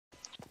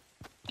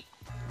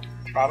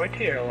Probably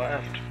to your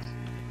left.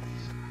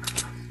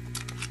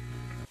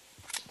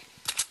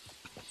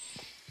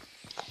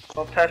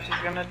 Oh, Pepsi's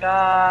gonna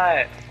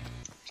die.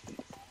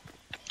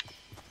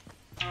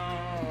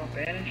 Oh,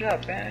 bandage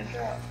up, bandage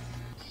up.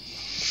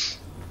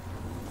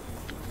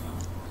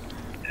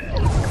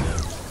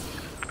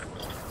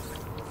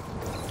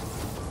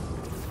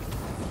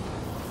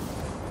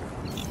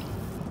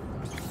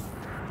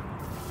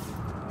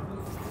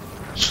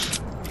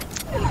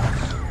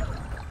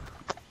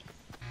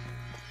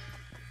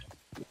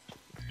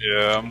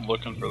 Yeah, I'm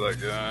looking for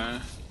that guy.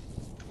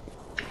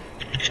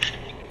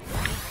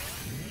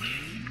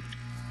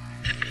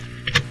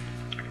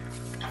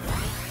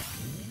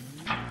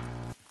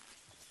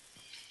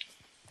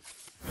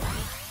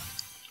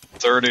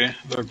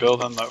 They're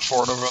building that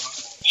fort over there.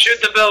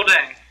 Shoot the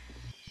building!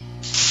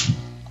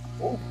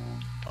 Oh,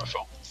 I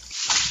fell.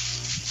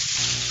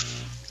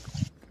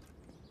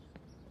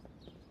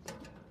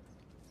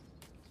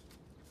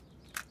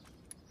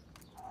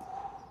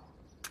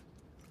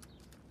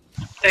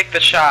 Take the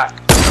shot.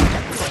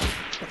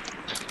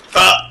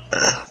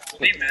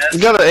 We missed. You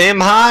gotta aim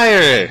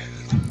higher!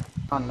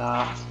 Oh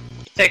no.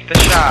 Take the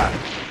shot.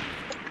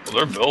 Well,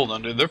 they're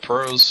building, dude. They're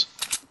pros.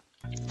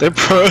 They're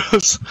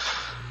pros.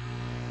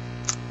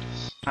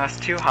 That's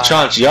too high.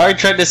 Chonch, you already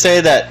tried to say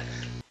that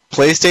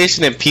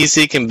PlayStation and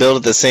PC can build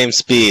at the same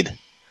speed.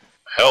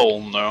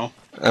 Hell no.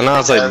 And I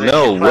was like,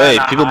 no way,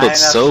 people build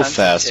so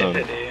fast on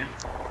it.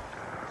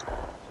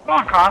 Well,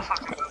 on console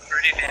can go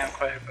pretty damn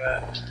quick,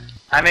 but...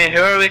 I mean,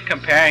 who are we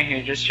comparing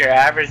here? Just your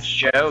average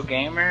Joe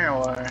gamer,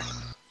 or...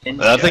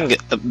 I think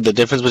the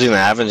difference between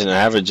average and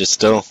average is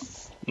still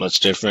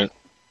much different.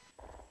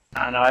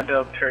 I don't know, I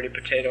build pretty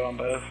potato on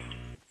both.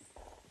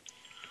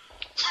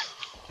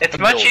 It's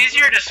much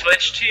easier to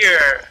switch to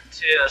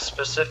a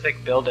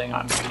specific building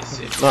on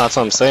PC. No, that's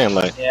what I'm saying,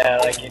 like... Yeah,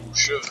 like, you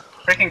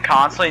freaking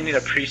console, you need to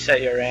preset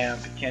your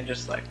ramp. You can't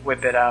just, like,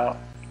 whip it out.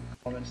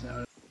 Moment's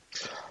notice.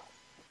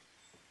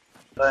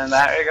 But in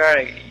that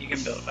regard, you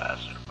can build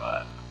faster,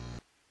 but...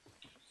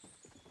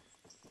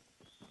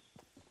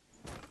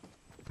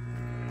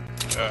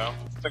 Yeah,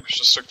 I think we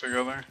should stick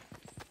together.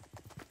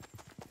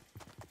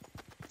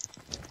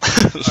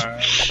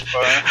 Alright,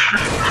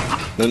 bye.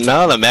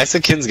 No, the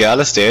Mexicans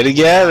gotta stay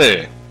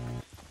together.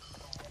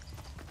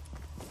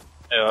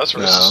 Yeah, that's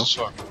racist as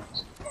fuck.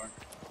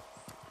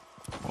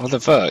 What the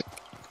fuck?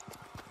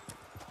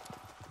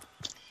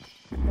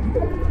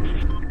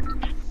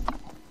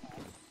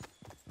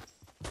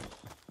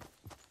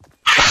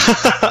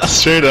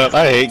 Straight up,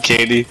 I hate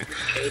Katie.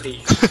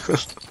 Katie.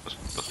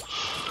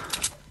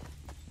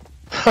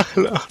 I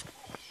know.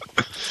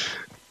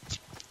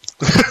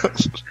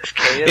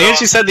 And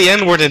she said the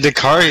N-word and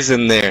Dakari's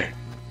in there.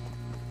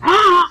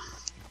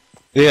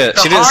 Yeah,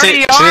 she didn't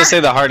say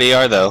the hard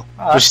ER though.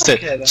 Oh, But she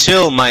said,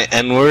 chill my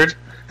N-word.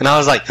 And I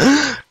was like,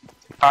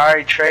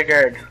 Already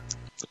triggered.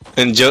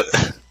 and Joe...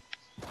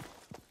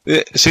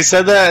 She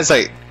said that, it's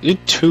like, you're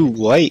too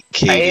white,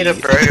 Katie. I ate a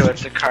burger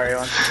with Dakari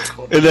once.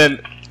 Cool.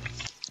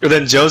 And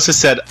then Joseph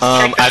said,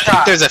 I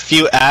think there's a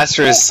few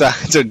asterisk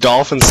signs or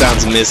dolphin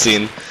sounds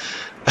missing.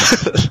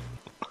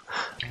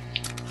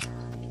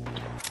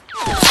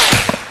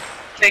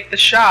 Take the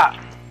shot.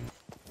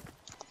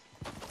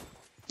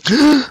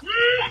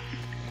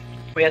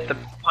 We had to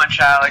punch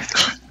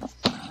Alex.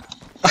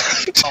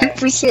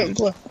 2%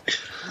 black.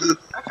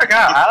 I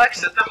forgot,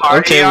 Alex said the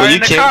hard Okay, ER well, in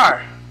the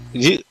car.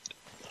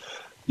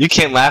 You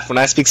can't laugh when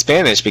I speak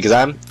Spanish because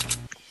I'm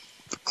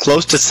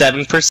close to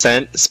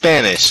 7%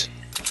 Spanish.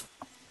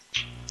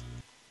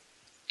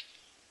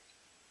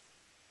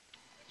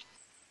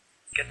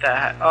 Get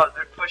that. Oh,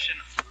 they're pushing.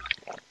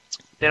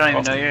 They don't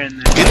even know you're in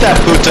there. Get that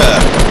puta!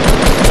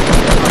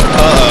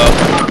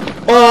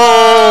 Uh-oh.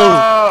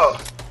 Oh!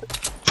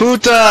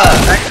 Puta!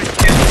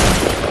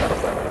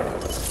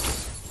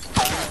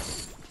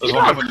 You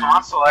on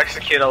console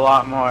execute a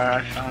lot more,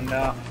 I found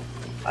out.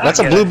 That's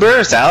a blue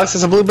burst, Alex.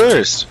 That's a blue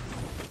burst.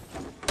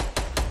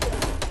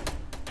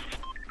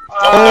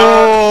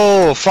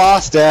 Oh,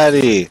 Foss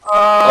Daddy.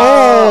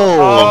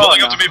 Oh,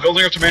 building up to me,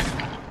 building up to me.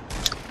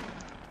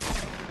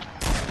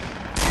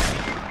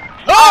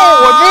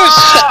 Oh, I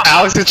missed!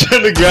 Alex is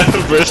trying to grab the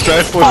burst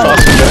rifle with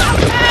Foss Daddy.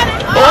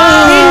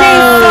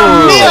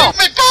 Oh!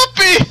 My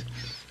puppy!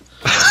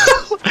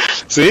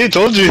 See, I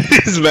told you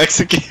he's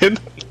Mexican.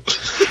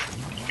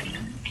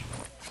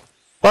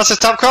 Foster,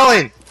 stop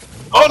crawling!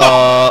 Oh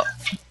no!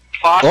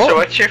 Foster,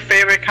 what's your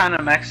favorite kind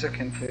of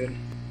Mexican food?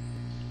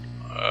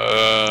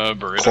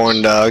 Burritos.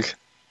 Corn dog.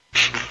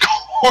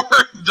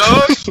 Corn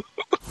dog?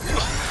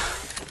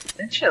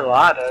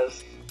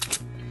 Enchiladas.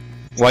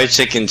 White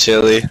chicken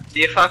chili. Do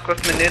you fuck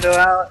with menudo,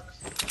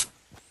 Alex?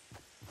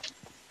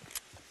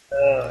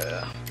 Oh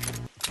yeah.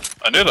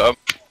 I did up.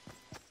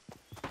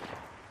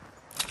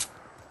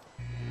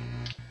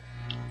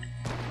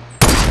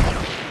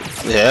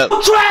 Yep.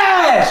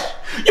 Trash!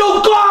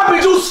 You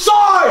garbage, you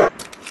suck!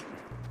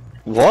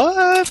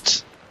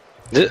 What?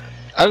 I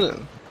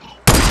don't...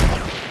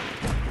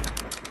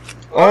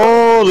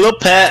 Oh, little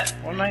pet.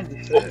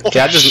 196. Okay,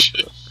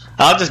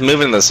 I'll just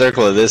move in the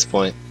circle at this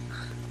point.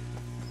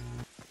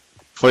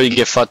 before you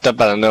get fucked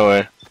up out of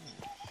nowhere.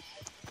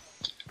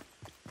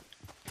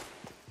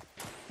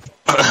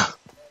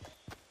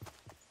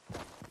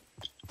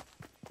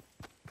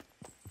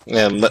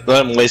 Yeah, let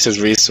him waste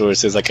his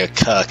resources like a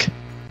cuck.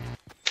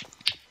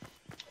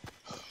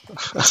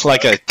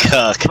 Like a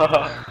cuck.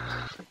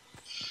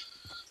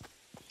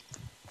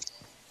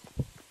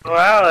 Oh,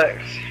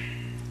 Alex.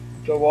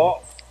 The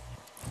what?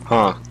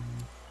 Huh.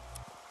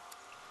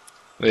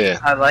 Yeah.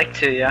 I'd like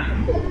to, yeah.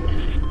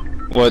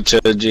 What,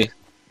 Choji?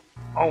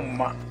 Oh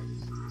my.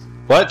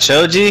 What,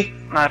 Choji?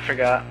 I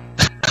forgot.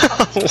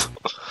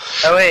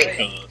 Oh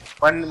wait.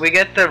 When we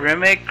get the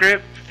roommate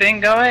group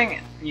thing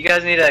going, you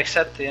guys need to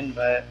accept the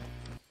invite.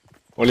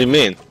 What do you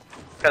mean?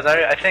 Because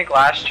I think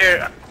last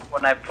year,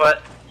 when I put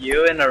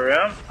you in a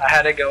room, I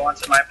had to go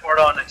onto my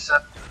portal and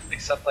accept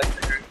like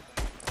the group.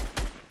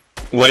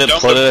 Would it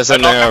put us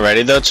in there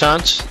already though,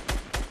 Chanch?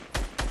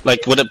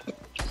 Like, would it...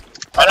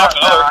 I don't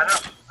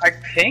know. I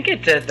think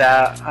it did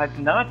that.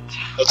 I'm not.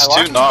 That's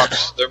 2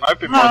 knocks. There might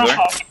be more there.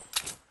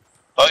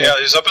 Oh yeah,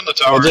 he's up in the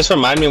tower. Well, just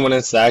remind me when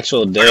it's the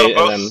actual day,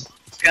 and then...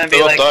 It's gonna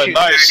be like 2:30,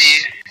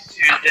 nice.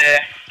 Tuesday,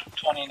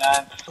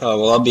 29th. Oh,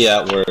 well, I'll be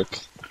at work.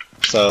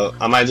 So,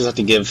 I might just have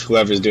to give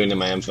whoever's doing it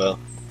my info.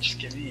 Just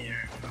give me your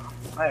info.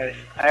 I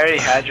already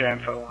had your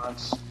info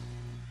once.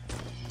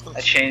 I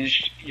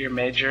changed your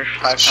major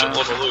 5 times.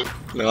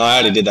 No, I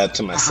already did that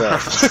to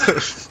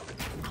myself.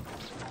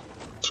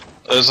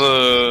 There's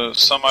a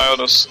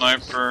semi-auto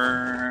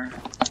sniper.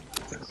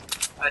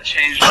 I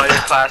changed all your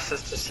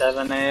classes to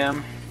 7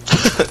 AM.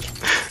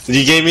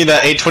 You gave me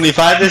that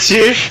 825 this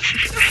year?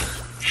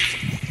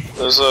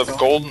 There's a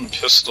golden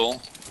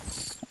pistol.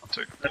 I'll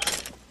take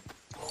it.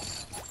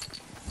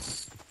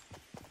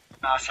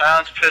 Nah,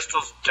 silence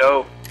pistol's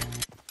dope.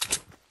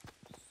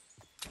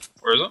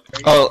 Where is it?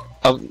 Oh,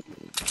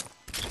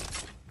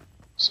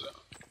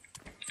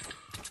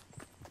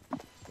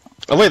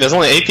 oh wait, there's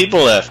only 8 people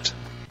left.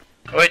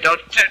 Wait,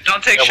 don't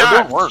take yeah, shots.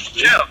 We're doing work,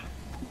 chill.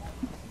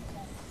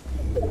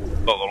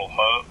 That little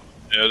hut.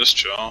 Yeah, just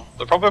chill.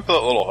 They're probably up at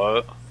that little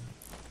hut.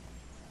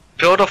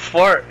 Build a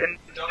fort and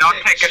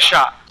don't take a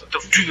shot.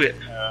 Don't do it.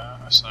 Yeah,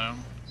 I see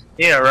him.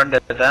 You gotta run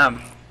to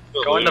them.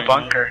 Go in the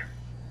bunker.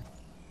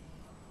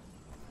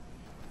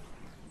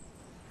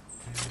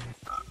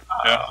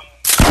 Yeah.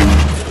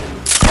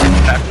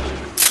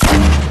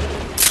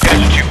 You guys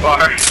are too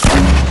far.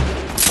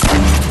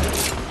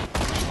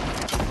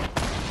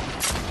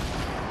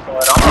 Oh,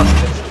 it almost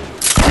is.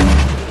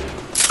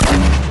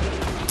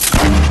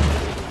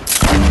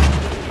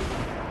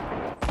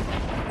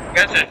 You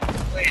guys are...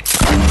 Wait.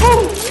 Woo!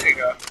 There you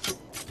go.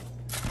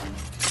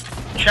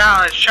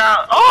 Challenge,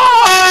 challenge.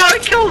 Oh! I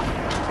killed...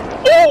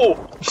 Oh!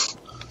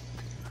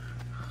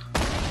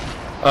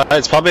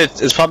 It's probably a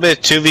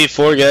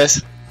 2v4,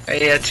 guys.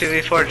 Hey, yeah,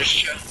 2v4, just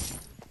chill.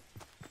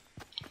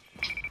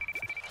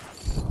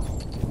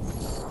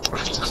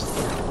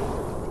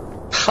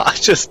 I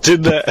just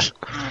did that.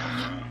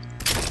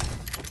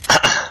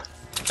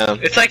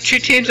 It's like 2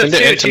 teams of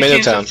 2, 2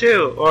 teams of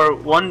 2, or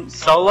 1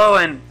 solo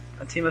and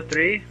a team of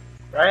 3,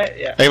 right?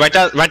 Yeah. Hey, right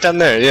down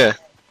there, yeah.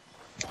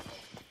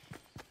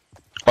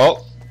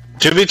 Oh,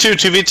 2v2,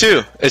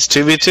 2v2. It's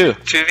 2v2.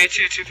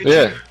 2v2, 2v2.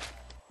 Yeah.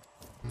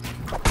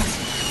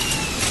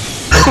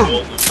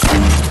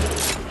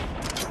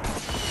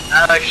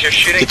 Alex, you're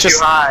shooting too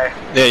high.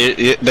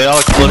 Yeah, they all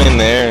exploding in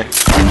the air,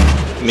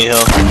 Mijo.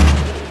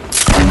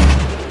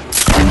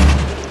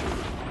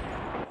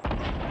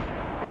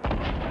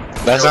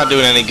 That's not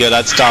doing any good.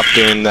 I'd stop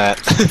doing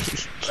that.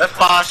 Let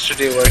Foster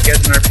do work. Get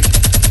an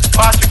RPG.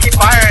 Foster, keep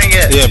firing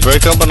it. Yeah,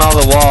 break open all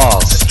the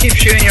walls. Just keep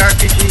shooting your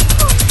RPG.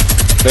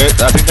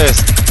 I think there's...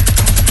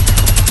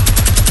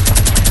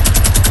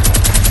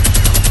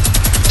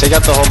 Take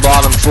out the whole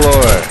bottom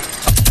floor.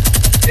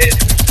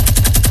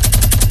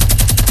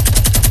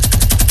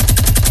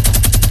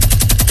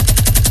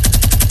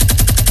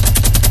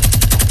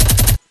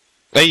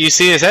 Hey, you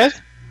see his head?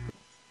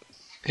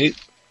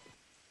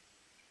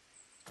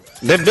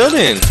 They're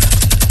building.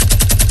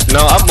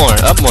 No, up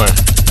more,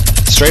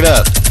 straight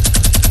up.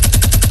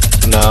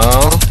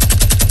 No.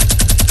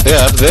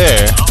 Yeah, up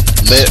there.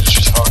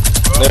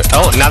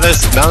 Oh, now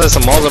there's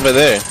some walls over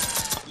there.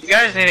 You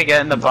guys need to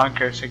get in the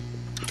bunker to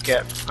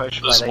get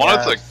pushed There's by the one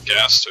gas. at the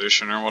gas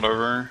station or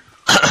whatever.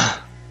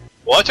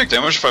 Will I take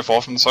damage if I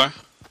fall from the side?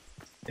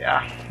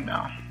 Yeah,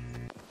 no.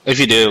 If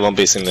you do, it won't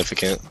be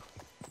significant.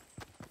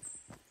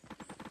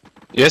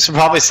 You guys should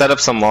probably set up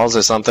some walls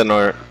or something,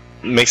 or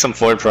make some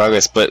forward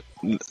progress, but...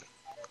 Why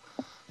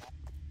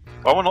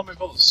won't let me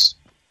build this?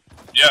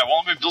 Yeah, it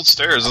won't let me build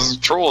stairs, this is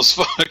troll as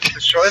fuck.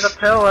 Destroy the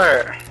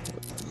pillar!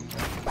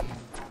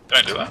 Can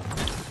I do that?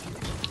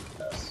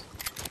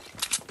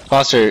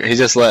 Foster, he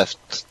just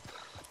left.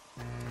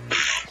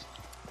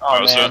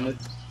 Oh man.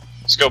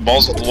 Let's go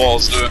balls with the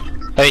walls, do it.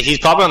 Hey, he's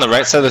probably on the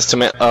right side of this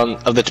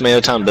of the Tomato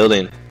Town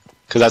building.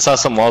 Cause I saw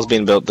some walls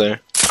being built there.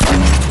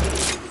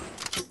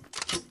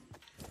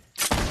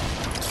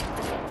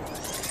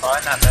 I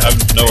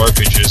have no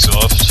RPGs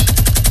left.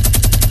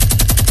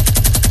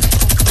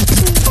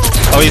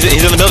 Oh, he's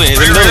in the building,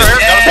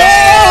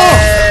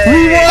 Yeah! We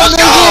won!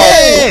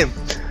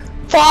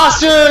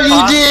 Foster,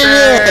 you did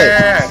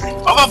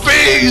it! I'm a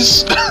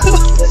beast!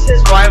 This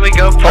is why we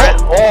go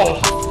prison.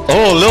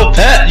 Oh, little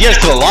pet, you guys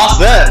could have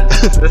lost that.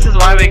 This is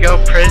why we go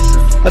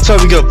prison. That's why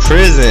we go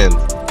prison.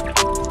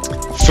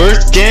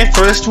 First game,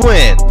 first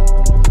win.